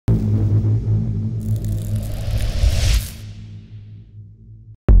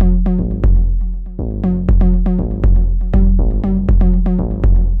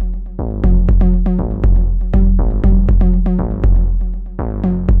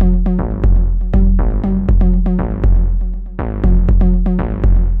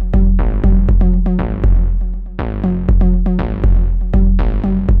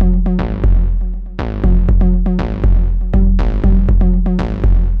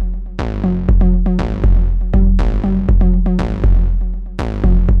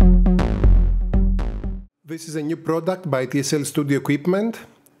This is a new product by TSL Studio Equipment.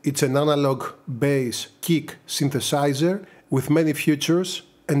 It's an analog bass kick synthesizer with many features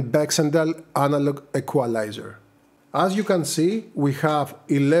and Baxandall analog equalizer. As you can see, we have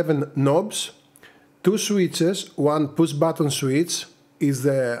 11 knobs, 2 switches, one push button switch is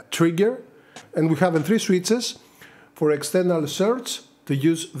the trigger, and we have 3 switches for external search to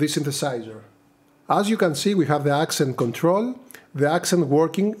use this synthesizer. As you can see, we have the accent control, the accent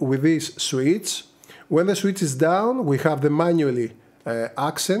working with this switch. When the switch is down, we have the manually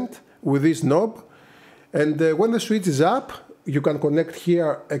accent with this knob, and when the switch is up, you can connect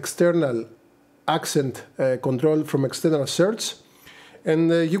here external accent control from external search, and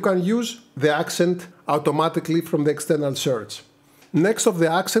you can use the accent automatically from the external search. Next of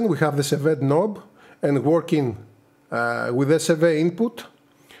the accent, we have the CV knob and working with the CV input.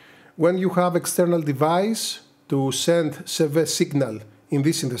 When you have external device to send CV signal in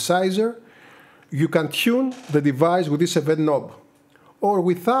this synthesizer, you can tune the device with this CV knob. Or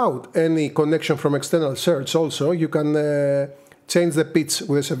without any connection from external search also, you can change the pitch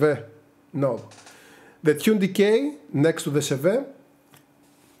with the CV knob. The tune decay next to the CV.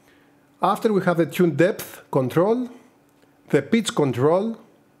 After we have the tune depth control, the pitch control,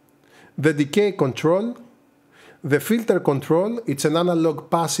 the decay control, the filter control. It's an analog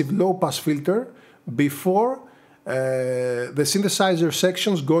passive low pass filter before the synthesizer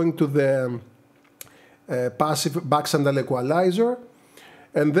sections going to the passive Baxandall equalizer,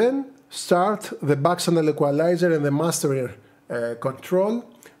 and then start the Baxandall equalizer and the master control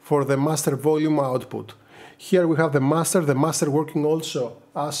for the master volume output. Here we have the master working also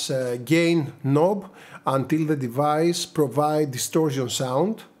as a gain knob until the device provides distortion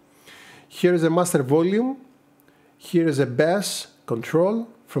sound. Here is the master volume, here is a bass control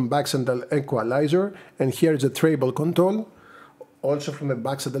from Baxandall equalizer, and here is a treble control also from the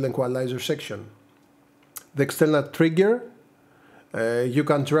Baxandall equalizer section. The external trigger, you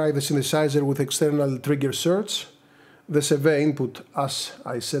can try the synthesizer with external trigger search, the CV input as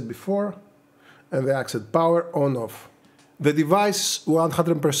I said before, and the accent power on-off. The device is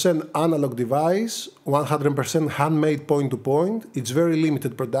 100% analog device, 100% handmade point-to-point. It's very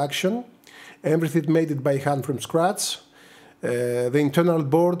limited production. Everything made it by hand from scratch. The internal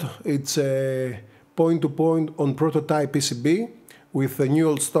board, it's point-to-point on prototype PCB with the new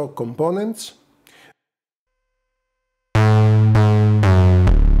old stock components.